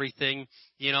have everything,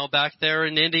 back there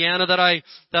in Indiana that I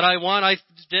want. I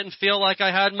didn't feel like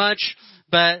I had much,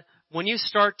 but when you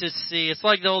start to see, it's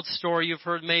like the old story you've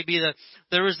heard maybe that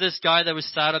there was this guy that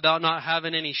was sad about not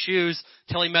having any shoes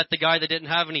till he met the guy that didn't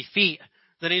have any feet.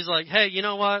 Then he's like, hey, you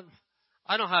know what?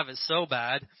 I don't have it so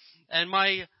bad. And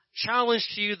my challenge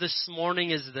to you this morning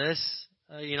is this.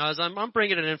 As I'm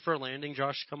bringing it in for a landing,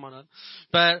 Josh, come on up.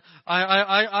 But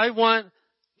I want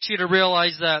you to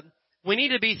realize that we need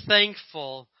to be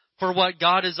thankful for what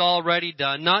God has already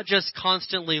done, not just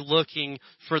constantly looking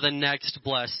for the next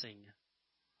blessing.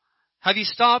 Have you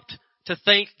stopped to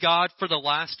thank God for the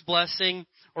last blessing,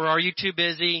 or are you too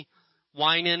busy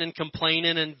whining and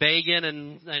complaining and begging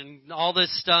and all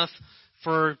this stuff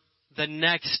for the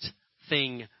next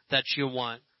thing that you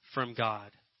want from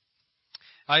God?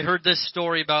 I heard this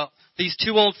story about these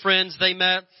two old friends. They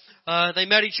met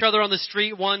each other on the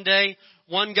street one day.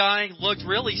 One guy looked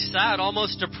really sad,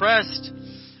 almost depressed.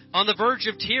 On the verge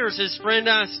of tears, his friend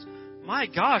asked, my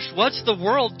gosh, what's the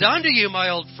world done to you, my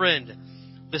old friend?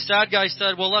 The sad guy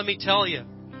said, well, let me tell you.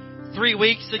 3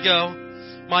 weeks ago,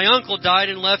 my uncle died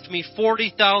and left me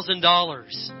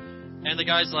 $40,000. And the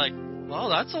guy's like, well,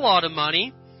 that's a lot of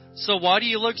money. So why do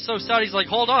you look so sad? He's like,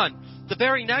 hold on. The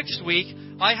very next week,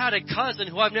 I had a cousin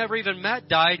who I've never even met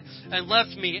died and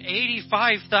left me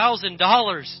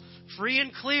 $85,000 free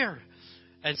and clear.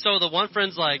 And so the one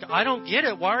friend's like, I don't get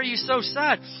it. Why are you so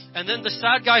sad? And then the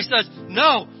sad guy says,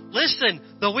 no, listen,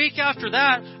 the week after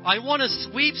that, I won a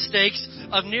sweepstakes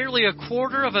of nearly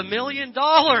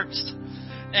 $250,000.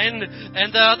 And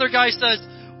the other guy says,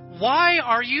 why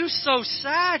are you so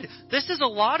sad? This is a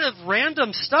lot of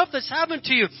random stuff that's happened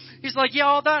to you. He's like, yeah,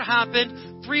 all that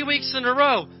happened 3 weeks in a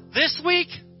row. This week,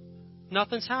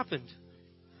 nothing's happened.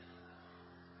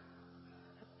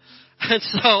 And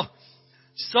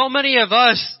so many of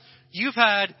us, you've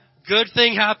had good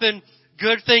thing happen,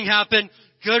 good thing happen,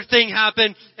 good thing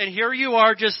happen, and here you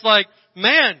are just like,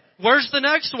 man, where's the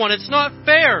next one? It's not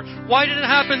fair. Why did it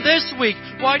happen this week?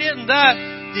 Why didn't that?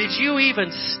 Did you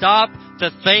even stop to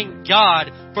thank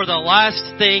God for the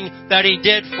last thing that He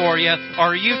did for you?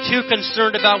 Or are you too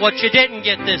concerned about what you didn't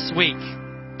get this week?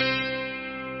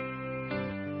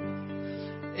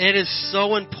 It is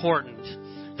so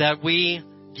important that we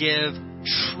give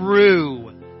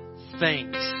true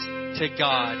thanks to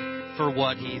God for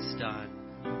what He's done.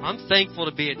 I'm thankful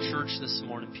to be at church this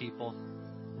morning, people.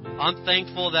 I'm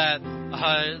thankful that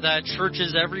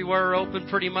churches everywhere are open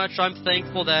pretty much. I'm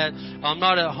thankful that I'm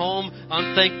not at home.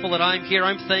 I'm thankful that I'm here.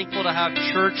 I'm thankful to have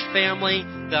church family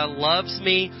that loves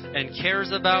me and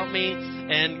cares about me.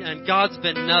 And God's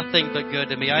been nothing but good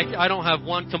to me. I don't have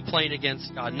one complaint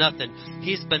against God. Nothing.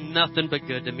 He's been nothing but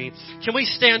good to me. Can we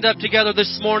stand up together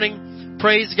this morning?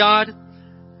 Praise God.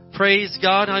 Praise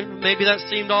God. Maybe that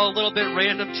seemed all a little bit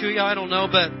random to you. I don't know,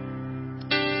 but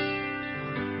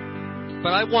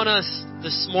I want us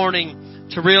this morning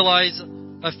to realize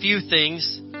a few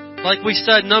things. Like we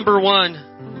said, number one,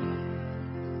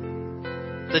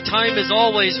 the time is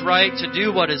always right to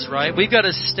do what is right. We've got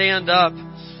to stand up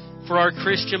for our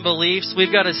Christian beliefs.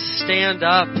 We've got to stand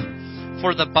up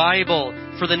for the Bible,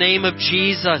 for the name of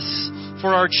Jesus,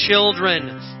 for our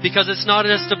children, because it's not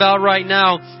just about right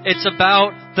now, it's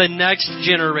about the next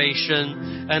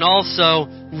generation. And also,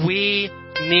 we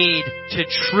need to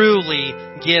truly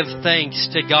give thanks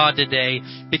to God today,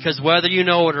 because whether you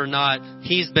know it or not,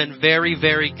 He's been very,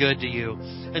 very good to you.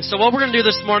 And so what we're going to do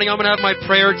this morning, I'm going to have my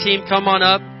prayer team come on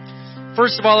up.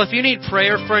 First of all, if you need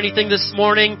prayer for anything this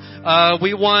morning,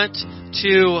 we want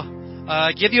to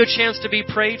give you a chance to be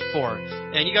prayed for.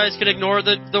 And you guys can ignore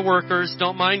the workers.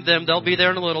 Don't mind them. They'll be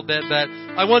there in a little bit. But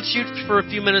I want you for a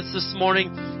few minutes this morning.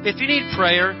 If you need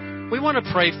prayer, we want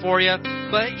to pray for you.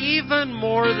 But even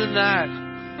more than that,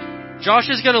 Josh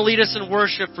is going to lead us in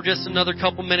worship for just another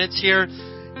couple minutes here.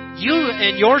 you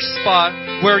in your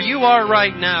spot where you are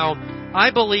right now,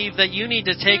 I believe that you need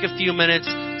to take a few minutes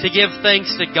to give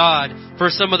thanks to God for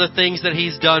some of the things that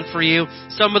He's done for you,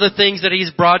 some of the things that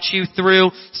He's brought you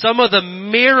through, some of the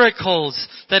miracles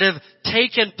that have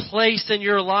taken place in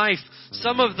your life,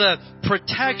 some of the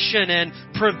protection and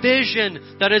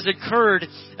provision that has occurred.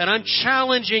 And I'm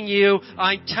challenging you,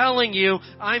 I'm telling you,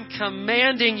 I'm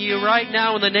commanding you right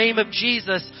now in the name of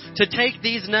Jesus to take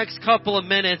these next couple of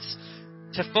minutes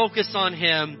to focus on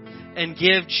Him and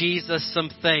give Jesus some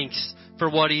thanks for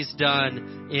what He's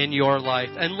done in your life.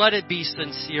 And let it be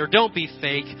sincere. Don't be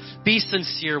fake. Be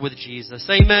sincere with Jesus.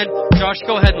 Amen. Josh,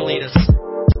 go ahead and lead us.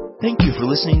 Thank you for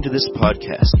listening to this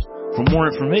podcast. For more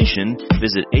information,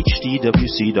 visit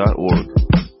hdwc.org.